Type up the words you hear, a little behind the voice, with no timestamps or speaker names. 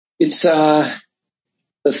It's the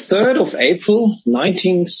 3rd of April,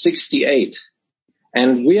 1968,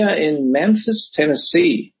 and we are in Memphis,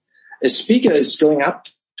 Tennessee. A speaker is going up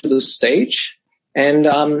to the stage, and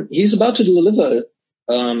he's about to deliver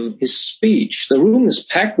his speech. The room is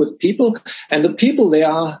packed with people, and the people, they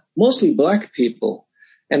are mostly black people.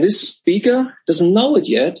 And this speaker doesn't know it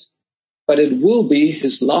yet, but it will be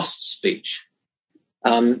his last speech.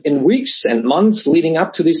 In weeks and months leading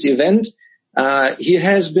up to this event, he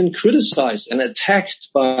has been criticized and attacked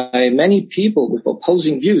by many people with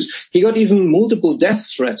opposing views. He got even multiple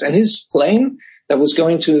death threats, and his plane that was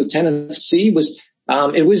going to Tennessee was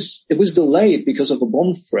delayed because of a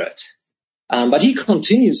bomb threat. But he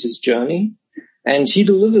continues his journey, and he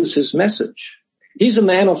delivers his message. He's a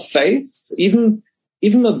man of faith, even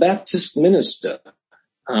a Baptist minister.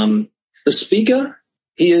 The speaker,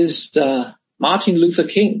 he is Martin Luther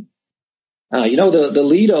King. The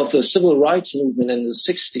leader of the civil rights movement in the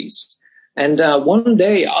 60s. And one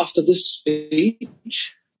day after this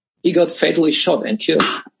speech, he got fatally shot and killed.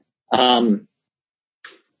 But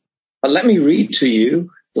let me read to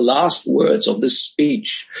you the last words of this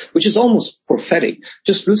speech, which is almost prophetic.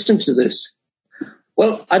 Just listen to this.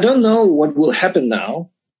 Well, I don't know what will happen now.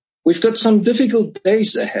 We've got some difficult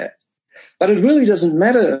days ahead. But it really doesn't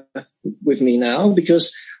matter with me now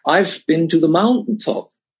because I've been to the mountaintop.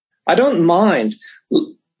 I don't mind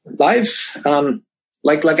life,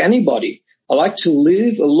 like anybody. I like to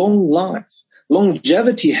live a long life.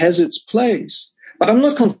 Longevity has its place, but I'm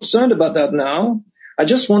not concerned about that now. I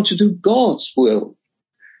just want to do God's will.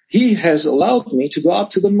 He has allowed me to go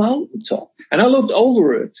up to the mountaintop, and I looked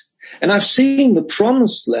over it, and I've seen the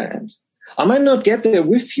promised land. I might not get there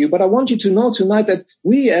with you, but I want you to know tonight that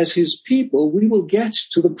we as his people, we will get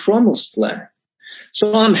to the promised land.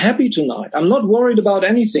 So I'm happy tonight. I'm not worried about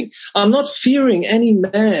anything. I'm not fearing any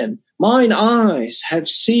man. Mine eyes have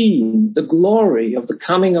seen the glory of the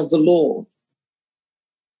coming of the Lord.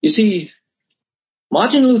 You see,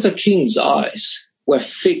 Martin Luther King's eyes were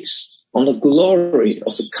fixed on the glory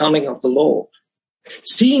of the coming of the Lord.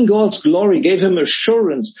 Seeing God's glory gave him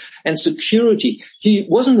assurance and security. He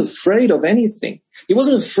wasn't afraid of anything. He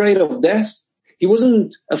wasn't afraid of death. He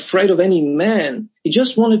wasn't afraid of any man. He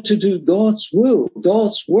just wanted to do God's will,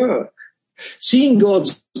 God's work. Seeing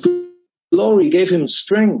God's glory gave him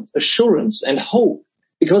strength, assurance, and hope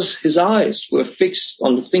because his eyes were fixed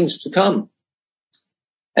on the things to come.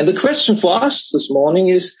 And the question for us this morning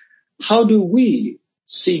is, how do we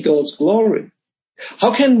see God's glory?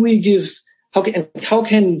 How can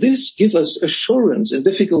this give us assurance in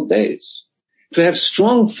difficult days? To have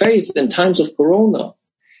strong faith in times of corona?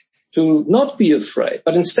 To not be afraid,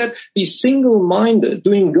 but instead be single-minded,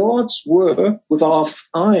 doing God's work with our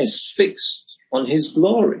eyes fixed on his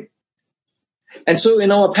glory. And so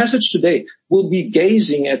in our passage today, we'll be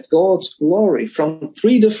gazing at God's glory from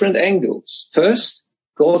 3 different angles. First,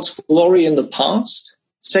 God's glory in the past.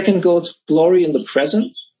 Second, God's glory in the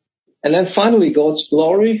present. And then finally, God's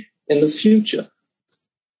glory in the future.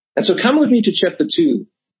 And so come with me to chapter 2,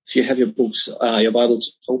 if you have your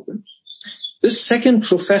Bibles open. This second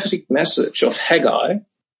prophetic message of Haggai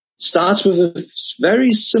starts with a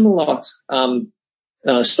very similar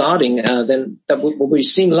starting than what we've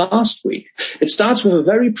seen last week. It starts with a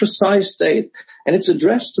very precise date, and it's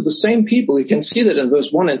addressed to the same people. You can see that in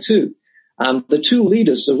verse 1 and 2. The 2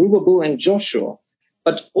 leaders, Zerubbabel and Joshua,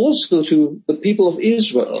 but also to the people of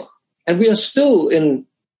Israel. And we are still in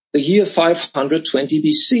the year 520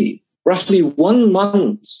 BC. Roughly 1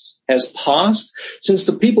 month has passed since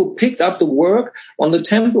the people picked up the work on the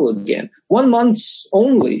temple again. 1 month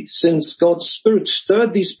only since God's Spirit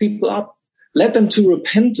stirred these people up, led them to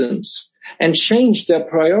repentance, and changed their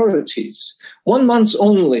priorities. 1 month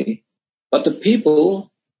only, but the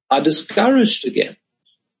people are discouraged again.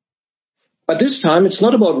 But this time it's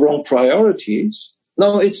not about wrong priorities.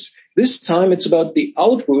 No, this time it's about the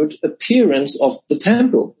outward appearance of the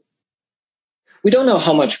temple. We don't know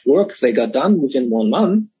how much work they got done within 1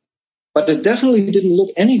 month, but it definitely didn't look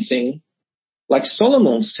anything like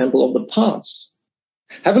Solomon's temple of the past.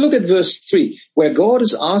 Have a look at verse 3, where God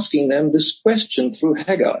is asking them this question through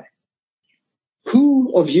Haggai.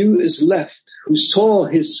 Who of you is left who saw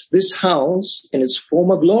this house in its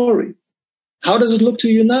former glory? How does it look to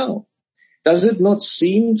you now? Does it not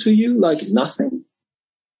seem to you like nothing?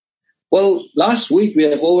 Well, last week we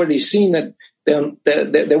have already seen that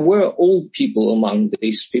there were old people among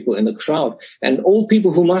these people in the crowd, and old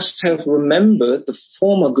people who must have remembered the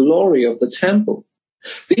former glory of the temple.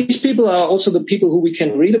 These people are also the people who we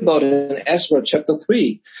can read about in Ezra chapter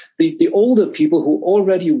 3, the older people who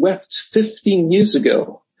already wept 15 years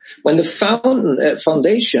ago when the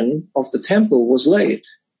foundation of the temple was laid.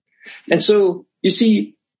 And so, you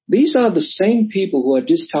see, these are the same people who are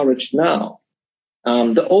discouraged now.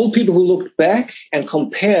 The old people who looked back and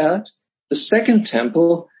compared the second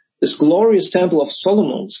temple, this glorious temple of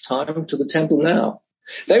Solomon's time, to the temple now.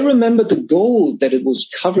 They remembered the gold that it was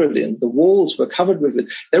covered in. The walls were covered with it.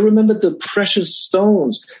 They remembered the precious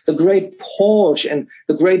stones, the great porch and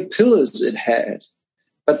the great pillars it had.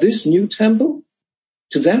 But this new temple,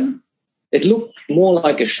 to them, it looked more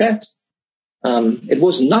like a shed. It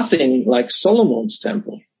was nothing like Solomon's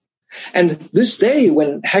temple. And this day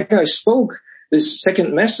when Haggai spoke this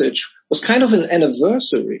second message was kind of an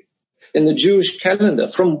anniversary in the Jewish calendar.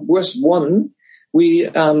 From verse 1, we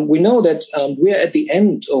know that we are at the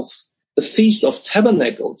end of the Feast of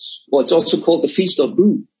Tabernacles, or it's also called the Feast of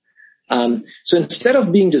Booths. So instead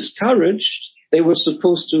of being discouraged, they were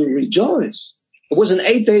supposed to rejoice. It was an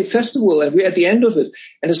 8-day festival, and we're at the end of it.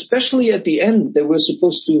 And especially at the end, they were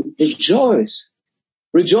supposed to rejoice.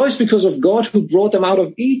 Rejoice because of God who brought them out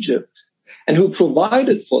of Egypt and who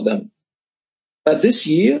provided for them. But this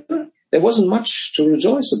year, there wasn't much to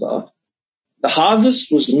rejoice about. The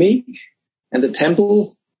harvest was meek, and the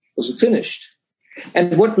temple was finished.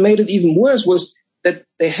 And what made it even worse was that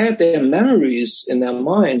they had their memories in their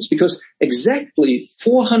minds, because exactly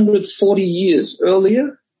 440 years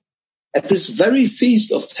earlier, at this very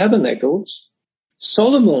Feast of Tabernacles,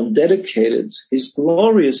 Solomon dedicated his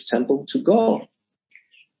glorious temple to God.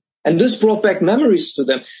 And this brought back memories to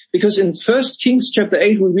them, because in 1 Kings chapter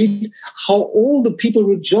 8 we read how all the people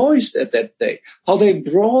rejoiced at that day, how they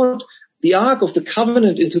brought the Ark of the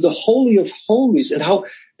Covenant into the Holy of Holies, and how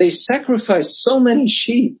they sacrificed so many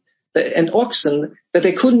sheep and oxen that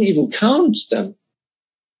they couldn't even count them.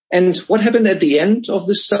 And what happened at the end of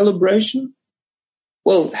this celebration?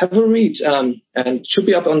 Well, have a read, and it should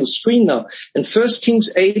be up on the screen now. In 1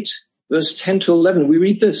 Kings 8, verse 10 to 11, we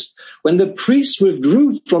read this. When the priests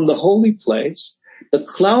withdrew from the holy place, the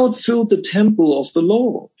cloud filled the temple of the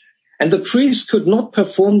Lord. And the priests could not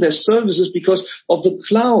perform their services because of the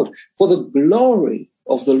cloud, for the glory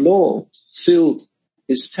of the Lord filled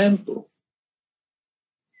his temple.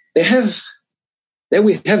 There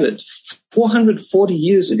we have it. 440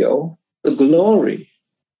 years ago, the glory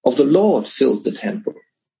of the Lord filled the temple.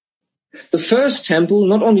 The first temple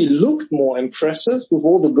not only looked more impressive with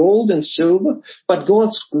all the gold and silver, but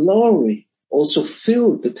God's glory also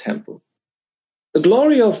filled the temple. The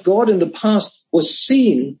glory of God in the past was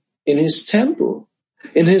seen in his temple,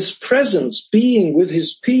 in his presence being with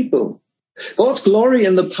his people. God's glory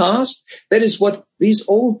in the past, that is what these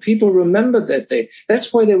old people remembered that day.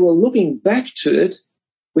 That's why they were looking back to it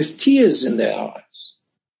with tears in their eyes.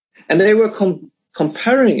 And they were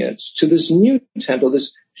comparing it to this new temple,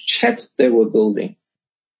 this shed they were building.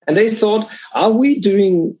 And they thought, are we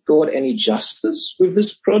doing God any justice with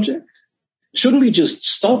this project? Shouldn't we just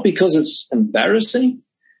stop because it's embarrassing?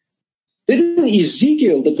 Didn't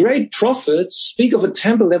Ezekiel, the great prophet, speak of a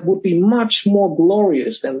temple that would be much more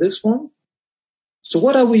glorious than this one? So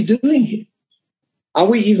what are we doing here? Are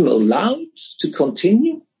we even allowed to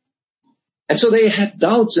continue? And so they had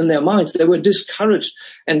doubts in their minds. They were discouraged.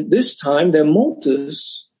 And this time their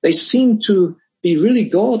motives, they seemed to be really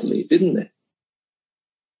godly, didn't they?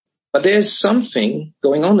 But there's something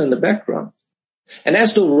going on in the background. And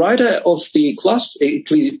as the writer of the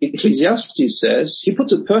Ecclesiastes says, he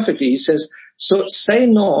puts it perfectly. He says, so say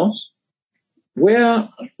not, why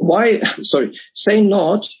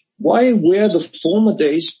were the former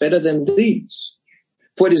days better than these?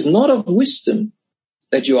 For it is not of wisdom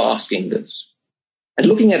that you are asking this. And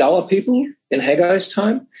looking at our people in Haggai's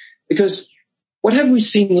time, because what have we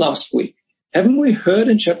seen last week? Haven't we heard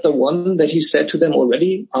in chapter 1 that he said to them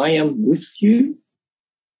already, I am with you?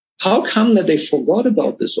 How come that they forgot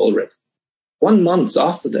about this already? 1 month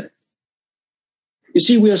after that. You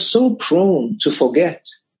see, we are so prone to forget.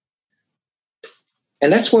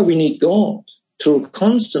 And that's why we need God to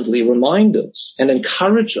constantly remind us and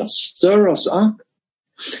encourage us, stir us up.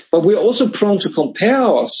 But we're also prone to compare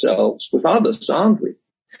ourselves with others, aren't we?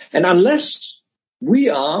 And unless we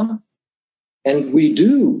are, and we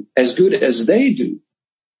do as good as they do,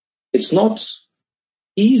 it's not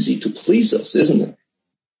easy to please us, isn't it?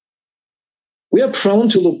 We are prone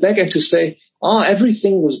to look back and to say,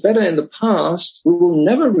 everything was better in the past. We will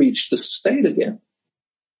never reach this state again.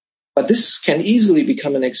 But this can easily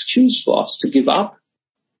become an excuse for us to give up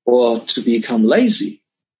or to become lazy.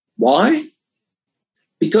 Why?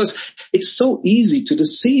 Because it's so easy to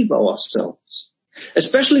deceive ourselves,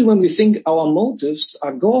 especially when we think our motives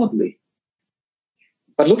are godly.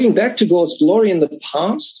 But looking back to God's glory in the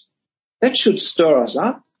past, that should stir us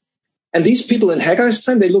up. And these people in Haggai's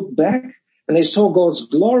time, they looked back and they saw God's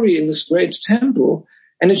glory in this great temple,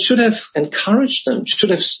 And it should have encouraged them,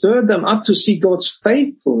 should have stirred them up to see God's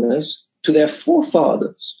faithfulness to their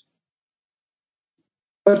forefathers.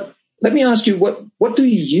 But let me ask you, what do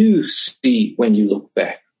you see when you look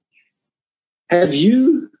back? Have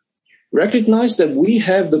you recognized that we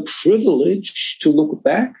have the privilege to look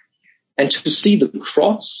back and to see the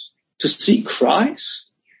cross, to see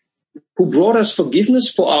Christ, who brought us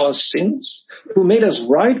forgiveness for our sins, who made us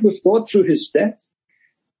right with God through his death?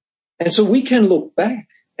 And so we can look back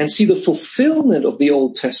and see the fulfillment of the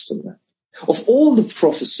Old Testament, of all the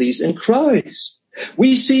prophecies in Christ.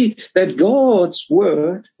 We see that God's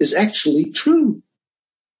word is actually true.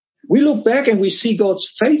 We look back and we see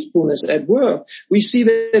God's faithfulness at work. We see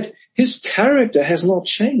that his character has not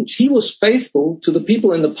changed. He was faithful to the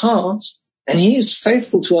people in the past, and he is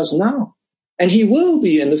faithful to us now. And he will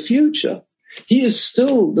be in the future. He is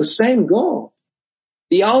still the same God,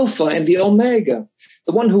 the Alpha and the Omega,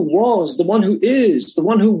 the one who was, the one who is, the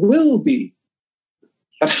one who will be.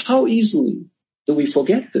 But how easily do we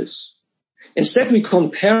forget this? Instead, we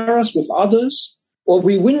compare us with others, or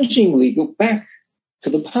we whingingly go back to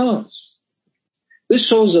the past. This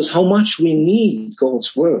shows us how much we need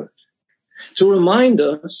God's word to remind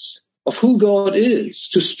us of who God is,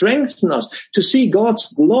 to strengthen us, to see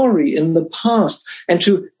God's glory in the past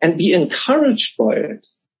and be encouraged by it,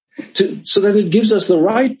 so that it gives us the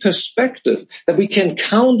right perspective, that we can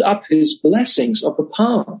count up his blessings of the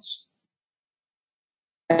past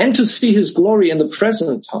and to see his glory in the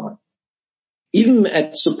present time, even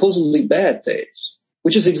at supposedly bad days,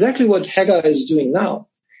 which is exactly what Haggai is doing now.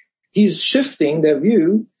 He's shifting their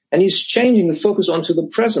view and he's changing the focus onto the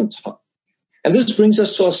present time. And this brings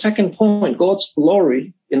us to our second point, God's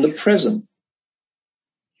glory in the present.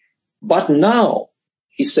 But now,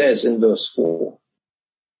 he says in verse 4,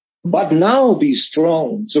 but now be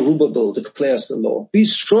strong, Zerubbabel, declares the Lord. Be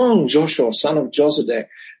strong, Joshua, son of Josedek,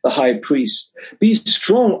 the high priest. Be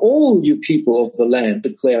strong, all you people of the land,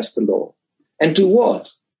 declares the Lord. And do what?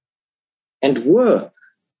 And work.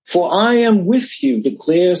 For I am with you,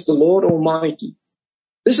 declares the Lord Almighty.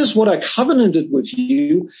 This is what I covenanted with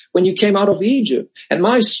you when you came out of Egypt, and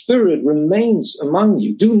my spirit remains among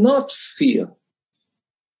you. Do not fear.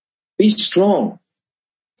 Be strong.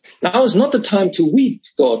 Now is not the time to weep,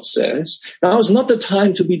 God says. Now is not the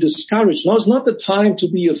time to be discouraged. Now is not the time to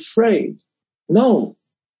be afraid. No.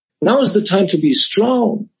 Now is the time to be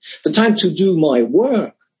strong, the time to do my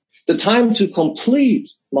work, the time to complete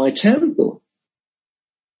my temple.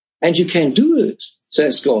 And you can do it,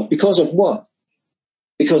 says God, because of what?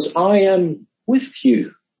 Because I am with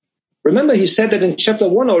you. Remember, he said that in chapter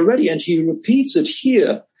 1 already, and he repeats it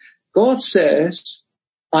here. God says,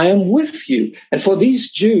 I am with you. And for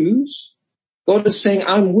these Jews, God is saying,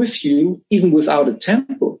 I'm with you even without a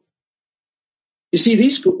temple. You see,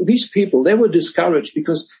 these people, they were discouraged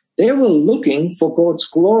because they were looking for God's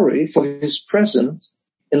glory, for his presence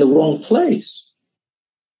in the wrong place.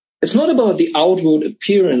 It's not about the outward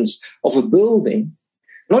appearance of a building,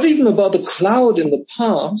 not even about the cloud in the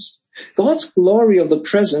past. God's glory of the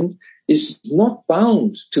present is not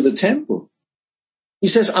bound to the temple. He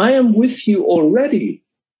says, I am with you already.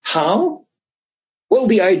 How? Well,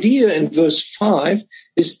 the idea in verse 5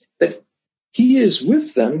 is that he is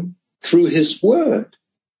with them through his word,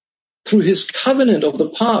 through his covenant of the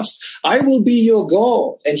past. I will be your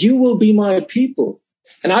God and you will be my people,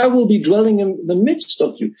 and I will be dwelling in the midst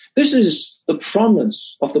of you. This is the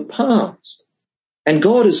promise of the past, and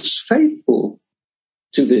God is faithful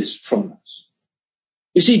to this promise.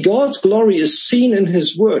 You see, God's glory is seen in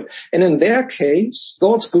his word, and in their case,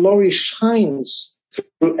 God's glory shines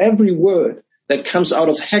through every word that comes out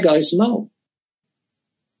of Haggai's mouth.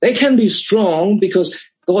 They can be strong because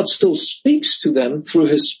God still speaks to them through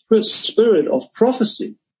his spirit of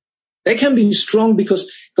prophecy. They can be strong because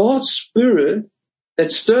God's spirit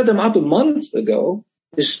that stirred them up a month ago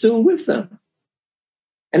is still with them.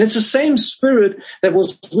 And it's the same spirit that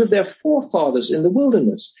was with their forefathers in the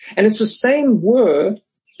wilderness. And it's the same word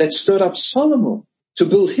that stirred up Solomon to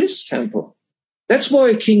build his temple. That's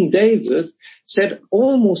why King David said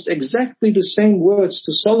almost exactly the same words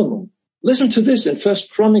to Solomon. Listen to this in 1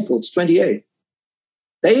 Chronicles 28.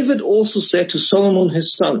 David also said to Solomon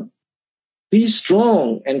his son, be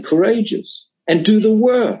strong and courageous and do the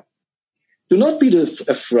work. Do not be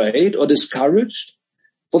afraid or discouraged,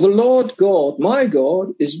 for the Lord God, my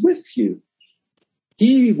God, is with you.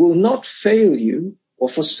 He will not fail you or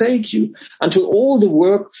forsake you until all the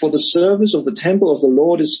work for the service of the temple of the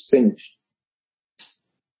Lord is finished.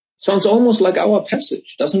 Sounds almost like our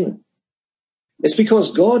passage, doesn't it? It's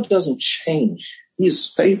because God doesn't change. He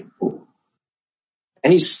is faithful.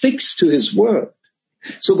 And he sticks to his word.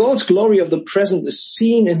 So God's glory of the present is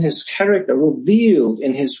seen in his character, revealed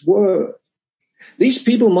in his word. These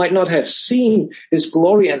people might not have seen his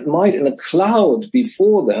glory and might in a cloud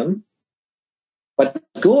before them, but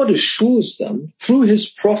God assures them through his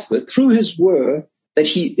prophet, through his word, that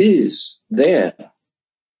he is there.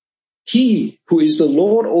 He who is the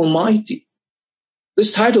Lord Almighty.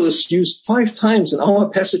 This title is used 5 times in our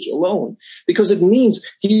passage alone because it means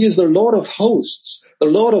he is the Lord of hosts, the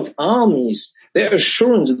Lord of armies, their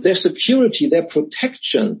assurance, their security, their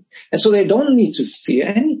protection. And so they don't need to fear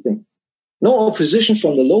anything. No opposition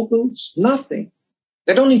from the locals, nothing.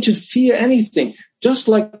 They don't need to fear anything, just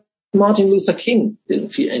like Martin Luther King didn't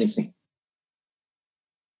fear anything.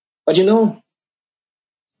 But you know,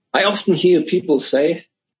 I often hear people say,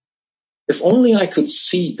 if only I could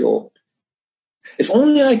see God, if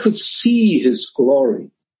only I could see his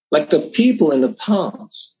glory, like the people in the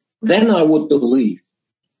past, then I would believe.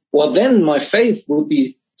 Well, then my faith would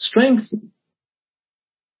be strengthened.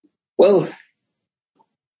 Well,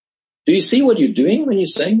 do you see what you're doing when you're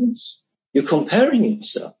saying this? You're comparing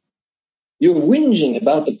yourself. You're whinging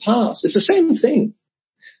about the past. It's the same thing.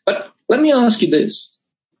 But let me ask you this.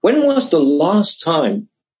 When was the last time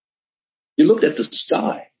you looked at the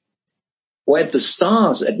sky or at the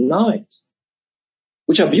stars at night,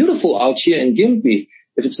 which are beautiful out here in Gympie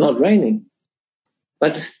if it's not raining?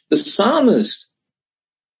 But the psalmist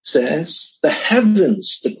says the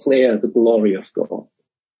heavens declare the glory of God,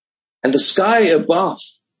 and the sky above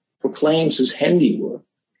proclaims his handiwork.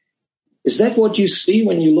 Is that what you see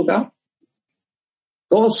when you look up?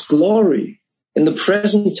 God's glory in the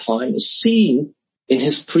present time is seen in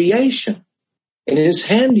his creation, in his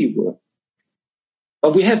handiwork.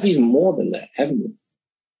 But we have even more than that, haven't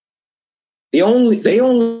we? They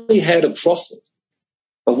only had a prophet,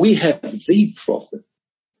 but we have the prophet.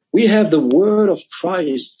 We have the word of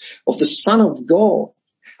Christ, of the Son of God,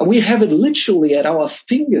 and we have it literally at our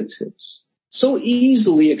fingertips, so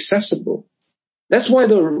easily accessible. That's why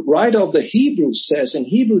the writer of the Hebrews says in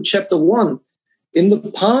Hebrews chapter 1, in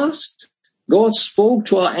the past, God spoke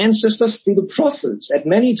to our ancestors through the prophets at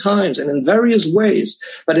many times and in various ways.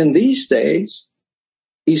 But in these days,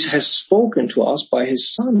 he has spoken to us by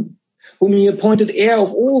his Son, whom he appointed heir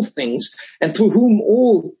of all things, and through whom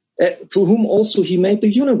also he made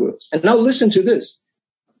the universe. And now listen to this.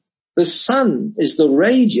 The Son is the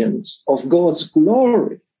radiance of God's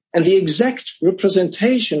glory and the exact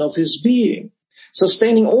representation of his being,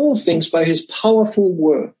 sustaining all things by his powerful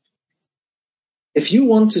word. If you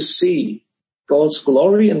want to see God's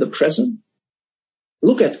glory in the present,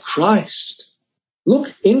 look at Christ.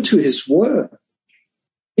 Look into his word.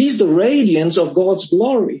 He's the radiance of God's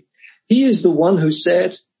glory. He is the one who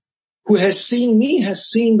said, who has seen me has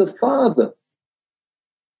seen the Father.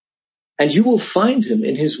 And you will find him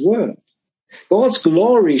in his word. God's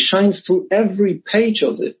glory shines through every page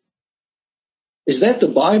of it. Is that the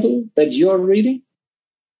Bible that you're reading?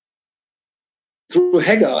 Through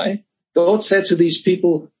Haggai, God said to these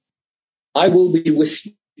people, I will be with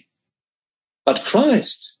you. But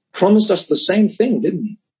Christ promised us the same thing, didn't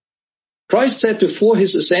he? Christ said before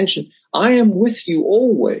his ascension, I am with you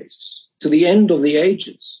always to the end of the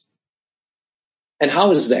ages. And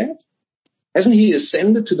how is that? Hasn't he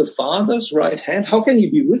ascended to the Father's right hand? How can he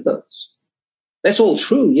be with us? That's all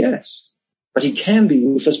true, yes. But he can be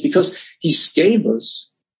with us because he gave us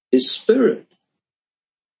his Spirit.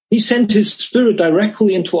 He sent his Spirit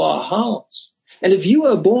directly into our hearts. And if you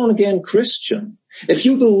are a born again Christian, if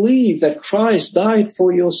you believe that Christ died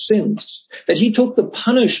for your sins, that he took the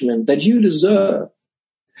punishment that you deserve,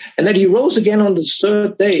 and that he rose again on the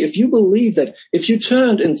 3rd day, if you believe that, if you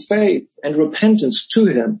turned in faith and repentance to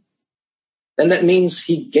him, then that means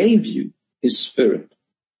he gave you his Spirit.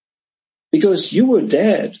 Because you were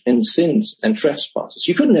dead in sins and trespasses.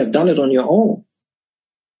 You couldn't have done it on your own.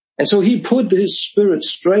 And so he put his Spirit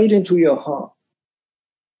straight into your heart.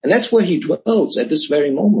 And that's where he dwells at this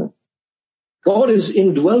very moment. God is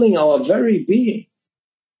indwelling our very being.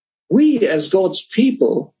 We as God's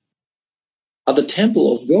people are the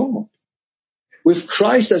temple of God. With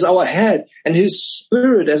Christ as our head and his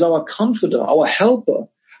Spirit as our comforter, our helper,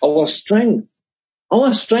 our strength.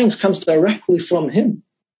 Our strength comes directly from him.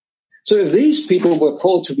 So if these people were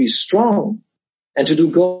called to be strong and to do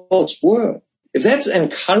God's work, if that's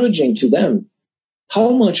encouraging to them,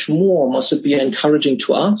 how much more must it be encouraging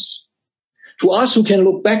to us? To us who can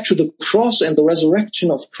look back to the cross and the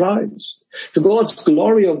resurrection of Christ, to God's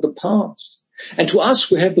glory of the past, and to us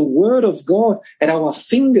who have the word of God at our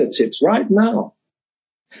fingertips right now,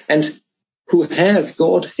 and who have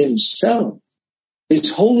God himself,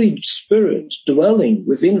 his Holy Spirit dwelling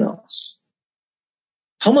within us.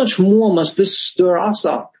 how much more must this stir us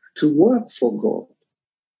up to work for God?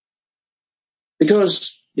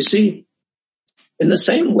 Because, you see, in the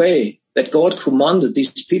same way that God commanded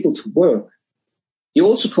these people to work, he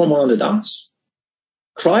also commanded us.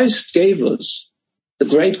 Christ gave us the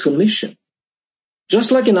Great Commission.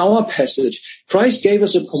 Just like in our passage, Christ gave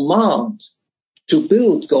us a command to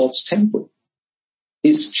build God's temple,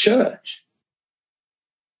 his church.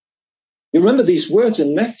 You remember these words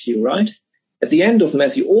in Matthew, right? At the end of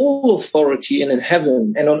Matthew, all authority in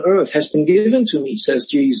heaven and on earth has been given to me, says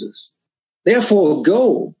Jesus. Therefore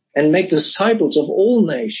go and make disciples of all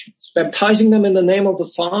nations, baptizing them in the name of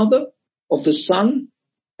the Father, of the Son,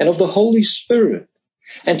 and of the Holy Spirit,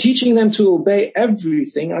 and teaching them to obey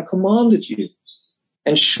everything I commanded you.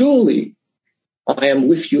 And surely I am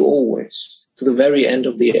with you always to the very end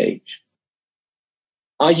of the age.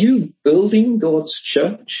 Are you building God's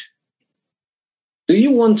church? Do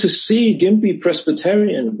you want to see Gympie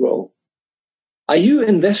Presbyterian grow? Are you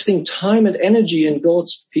investing time and energy in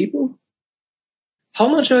God's people? How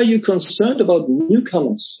much are you concerned about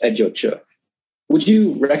newcomers at your church? Would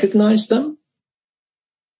you recognize them?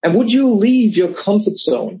 And would you leave your comfort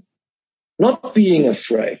zone, not being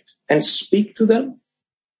afraid, and speak to them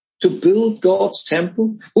to build God's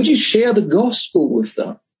temple? Would you share the gospel with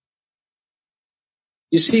them?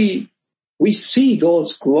 You see, we see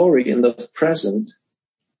God's glory in the present,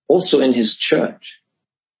 also in his church,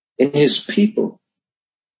 in his people.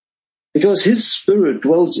 Because his Spirit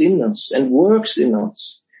dwells in us and works in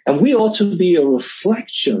us. And we ought to be a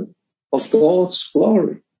reflection of God's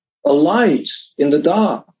glory, a light in the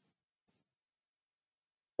dark.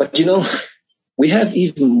 But you know, we have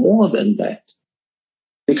even more than that.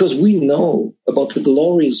 Because we know about the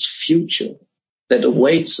glorious future that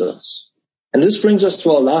awaits us. And this brings us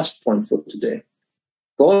to our last point for today.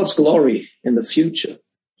 God's glory in the future.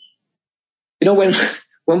 You know,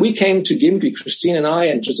 when we came to Gympie, Christine and I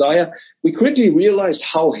and Josiah, we quickly realized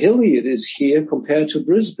how hilly it is here compared to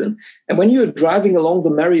Brisbane. And when you're driving along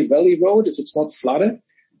the Murray Valley Road, if it's not flooded,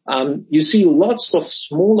 you see lots of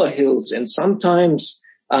smaller hills and sometimes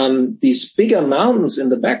these bigger mountains in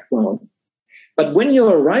the background. But when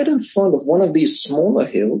you're right in front of one of these smaller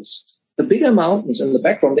hills, the bigger mountains in the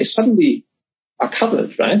background, they suddenly are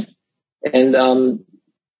covered, right? And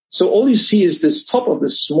so all you see is this top of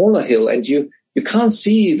this smaller hill, and you can't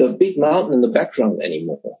see the big mountain in the background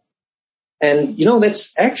anymore. And you know,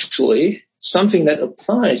 that's actually something that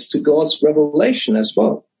applies to God's revelation as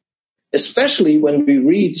well. Especially when we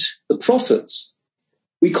read the prophets.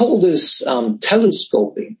 We call this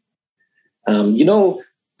telescoping. You know,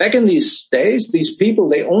 back in these days, these people,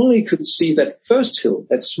 they only could see that first hill,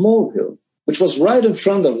 that small hill, which was right in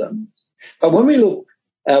front of them. But when we look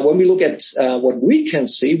at what we can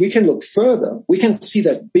see, we can look further. We can see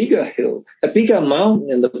that bigger hill, a bigger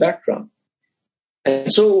mountain in the background.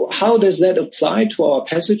 And so how does that apply to our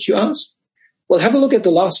passage, you ask? Well, have a look at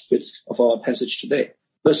the last bit of our passage today,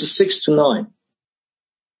 verses 6-9.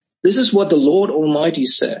 This is what the Lord Almighty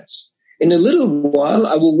says. In a little while,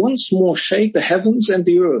 I will once more shake the heavens and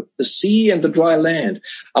the earth, the sea and the dry land.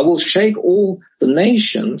 I will shake all the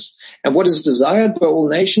nations, and what is desired by all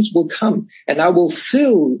nations will come. And I will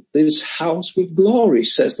fill this house with glory,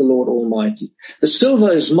 says the Lord Almighty. The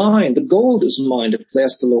silver is mine, the gold is mine,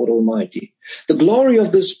 declares the Lord Almighty. The glory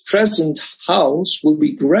of this present house will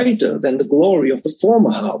be greater than the glory of the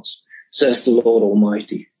former house, says the Lord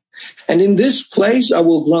Almighty. And in this place I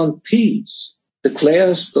will grant peace,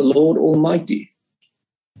 declares the Lord Almighty.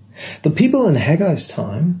 The people in Haggai's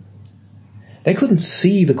time, they couldn't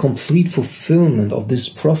see the complete fulfillment of this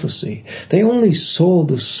prophecy. They only saw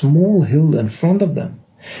the small hill in front of them.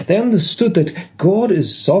 They understood that God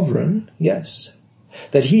is sovereign, yes,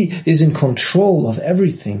 that he is in control of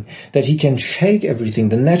everything, that he can shake everything,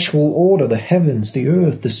 the natural order, the heavens, the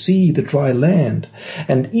earth, the sea, the dry land,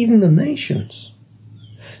 and even the nations.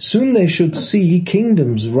 Soon they should see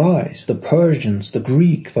kingdoms rise, the Persians, the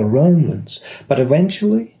Greek, the Romans, but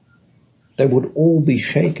eventually they would all be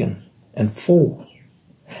shaken and fall.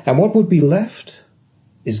 And what would be left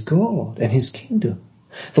is God and his kingdom,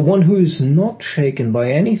 the one who is not shaken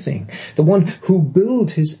by anything, the one who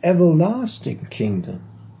built his everlasting kingdom.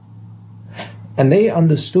 And they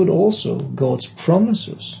understood also God's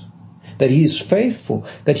promises, that he is faithful,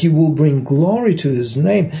 that he will bring glory to his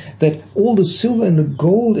name, that all the silver and the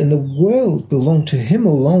gold in the world belong to him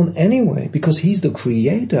alone anyway, because he's the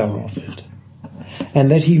creator of it.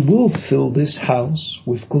 And that he will fill this house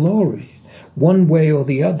with glory, one way or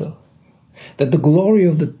the other. That the glory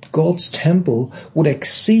of the God's temple would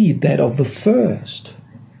exceed that of the first.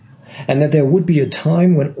 And that there would be a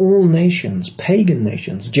time when all nations, pagan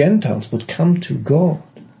nations, Gentiles, would come to God.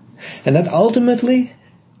 And that ultimately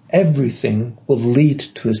everything will lead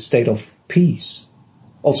to a state of peace,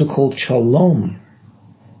 also called shalom.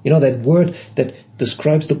 You know, that word that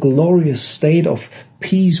describes the glorious state of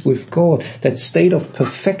peace with God, that state of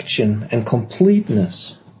perfection and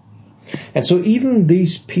completeness. And so even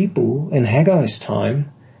these people in Haggai's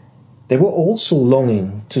time, they were also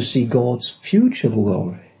longing to see God's future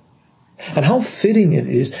glory. And how fitting it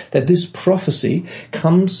is that this prophecy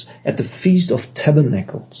comes at the Feast of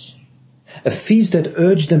Tabernacles, a feast that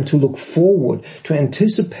urged them to look forward, to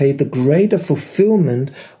anticipate the greater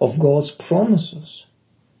fulfillment of God's promises.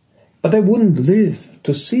 But they wouldn't live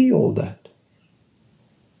to see all that.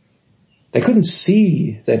 They couldn't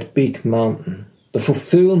see that big mountain, the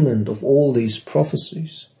fulfillment of all these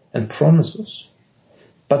prophecies and promises.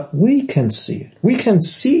 But we can see it. We can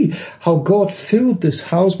see how God filled this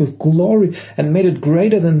house with glory and made it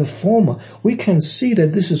greater than the former. We can see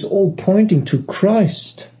that this is all pointing to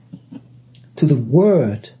Christ, to the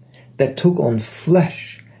Word that took on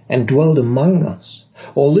flesh and dwelled among us.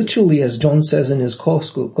 Or literally, as John says in his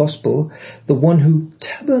gospel, the one who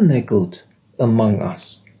tabernacled among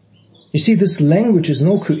us. You see, this language is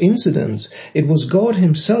no coincidence. It was God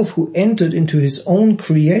himself who entered into his own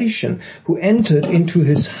creation, who entered into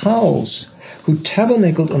his house, who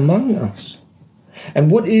tabernacled among us.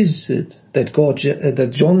 And what is it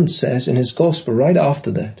that John says in his gospel right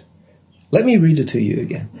after that? Let me read it to you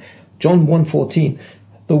again. John 1:14.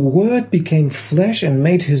 The Word became flesh and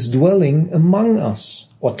made his dwelling among us,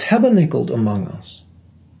 or tabernacled among us.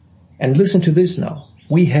 And listen to this now.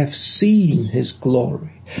 We have seen his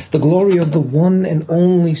glory, the glory of the one and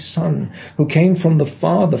only Son, who came from the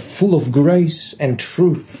Father, full of grace and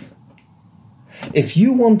truth. If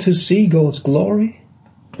you want to see God's glory,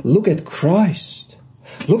 look at Christ.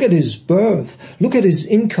 Look at his birth. Look at his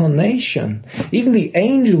incarnation. Even the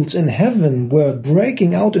angels in heaven were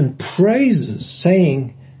breaking out in praises,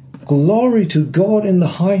 saying, "Glory to God in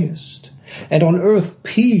the highest, and on earth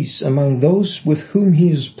peace among those with whom he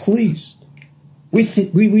is pleased."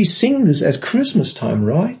 We sing this at Christmas time,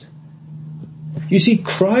 right? You see,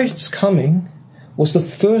 Christ's coming was the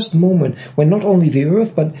first moment when not only the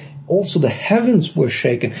earth but also the heavens were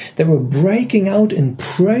shaken. They were breaking out in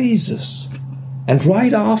praises. And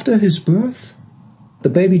right after his birth, the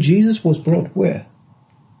baby Jesus was brought where?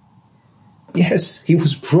 Yes, he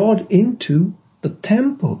was brought into the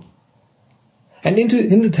temple. And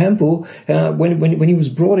in the temple, when he was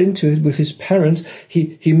brought into it with his parents,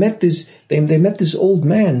 he met they met this old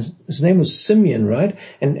man. His name was Simeon, right?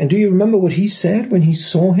 And do you remember what he said when he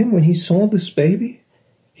saw him, when he saw this baby?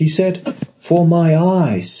 He said, "For my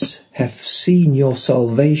eyes have seen your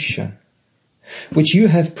salvation, which you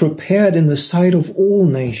have prepared in the sight of all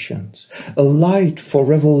nations, a light for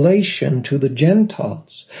revelation to the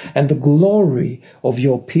Gentiles, and the glory of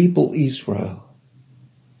your people Israel."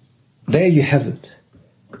 There you have it.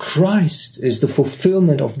 Christ is the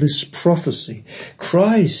fulfillment of this prophecy.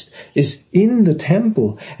 Christ is in the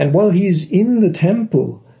temple, and while he is in the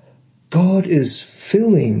temple, God is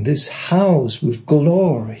filling this house with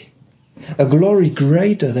glory, a glory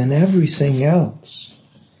greater than everything else.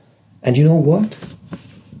 And you know what?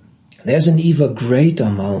 There's an even greater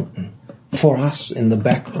mountain for us in the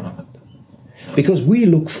background, because we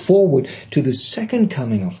look forward to the second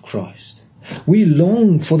coming of Christ. We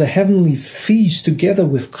long for the heavenly feast together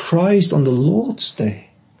with Christ on the Lord's Day.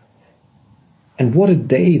 And what a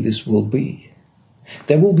day this will be.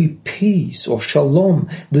 There will be peace, or shalom,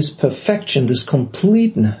 this perfection, this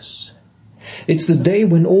completeness. It's the day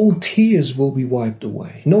when all tears will be wiped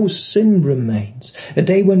away. No sin remains. A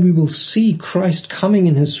day when we will see Christ coming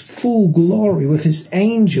in his full glory with his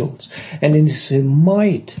angels and in his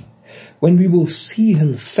might. When we will see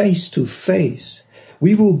him face to face.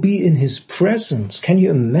 We will be in his presence. Can you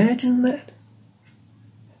imagine that?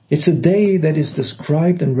 It's a day that is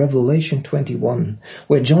described in Revelation 21,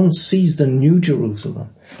 where John sees the New Jerusalem.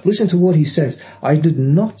 Listen to what he says. "I did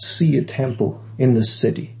not see a temple in the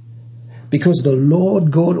city, because the Lord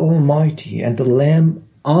God Almighty and the Lamb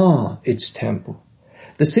are its temple.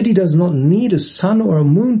 The city does not need a sun or a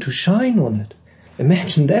moon to shine on it."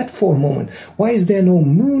 Imagine that for a moment. Why is there no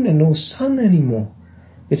moon and no sun anymore?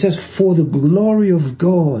 It says, "For the glory of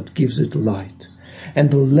God gives it light, and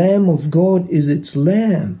the Lamb of God is its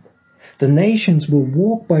lamp. The nations will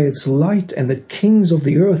walk by its light, and the kings of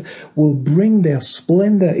the earth will bring their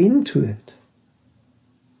splendor into it."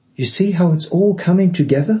 You see how it's all coming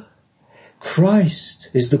together? Christ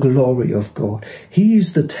is the glory of God. He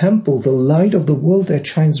is the temple, the light of the world that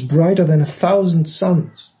shines brighter than 1,000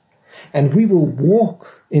 suns. And we will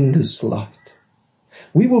walk in this light.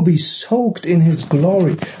 We will be soaked in His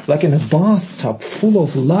glory like in a bathtub full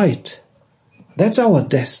of light. That's our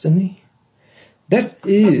destiny. That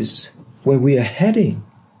is where we are heading,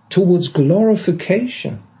 towards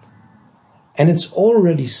glorification. And it's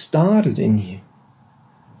already started in you.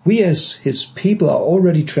 We as His people are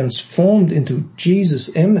already transformed into Jesus'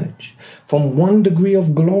 image from one degree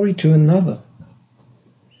of glory to another.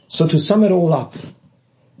 So to sum it all up,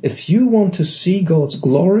 if you want to see God's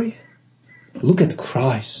glory, look at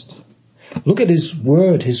Christ. Look at His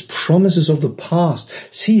word, His promises of the past.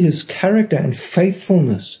 See His character and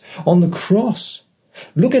faithfulness on the cross.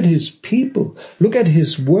 Look at His people. Look at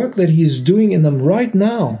His work that He is doing in them right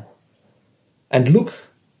now. And look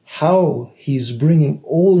how He is bringing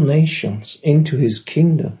all nations into His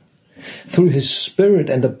kingdom through His Spirit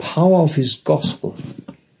and the power of His gospel.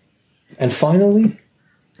 And finally,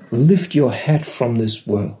 lift your head from this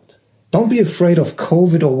world. Don't be afraid of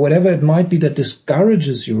COVID or whatever it might be that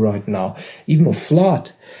discourages you right now, even a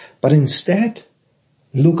flood. But instead,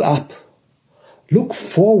 look up. Look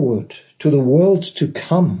forward to the world to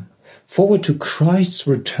come, forward to Christ's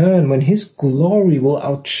return when His glory will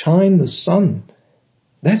outshine the sun.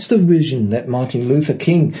 That's the vision that Martin Luther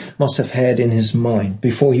King must have had in his mind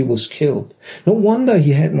before he was killed. No wonder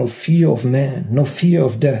he had no fear of man, no fear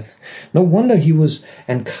of death. No wonder he was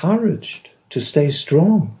encouraged to stay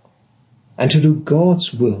strong and to do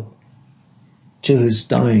God's will till his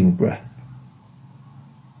dying breath.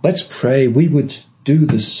 Let's pray we would do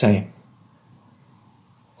the same.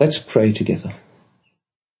 Let's pray together.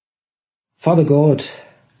 Father God,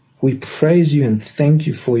 we praise You and thank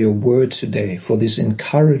You for Your word today, for this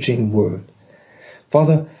encouraging word.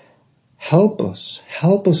 Father, help us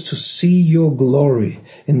to see Your glory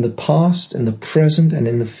in the past, in the present, and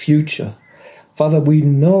in the future. Father, we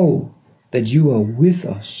know that You are with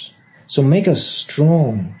us, so make us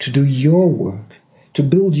strong to do Your work, to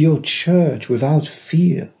build Your church without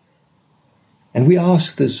fear. And we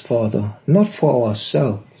ask this, Father, not for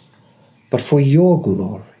ourselves, but for Your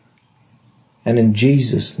glory. And in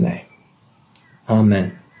Jesus' name,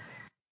 Amen.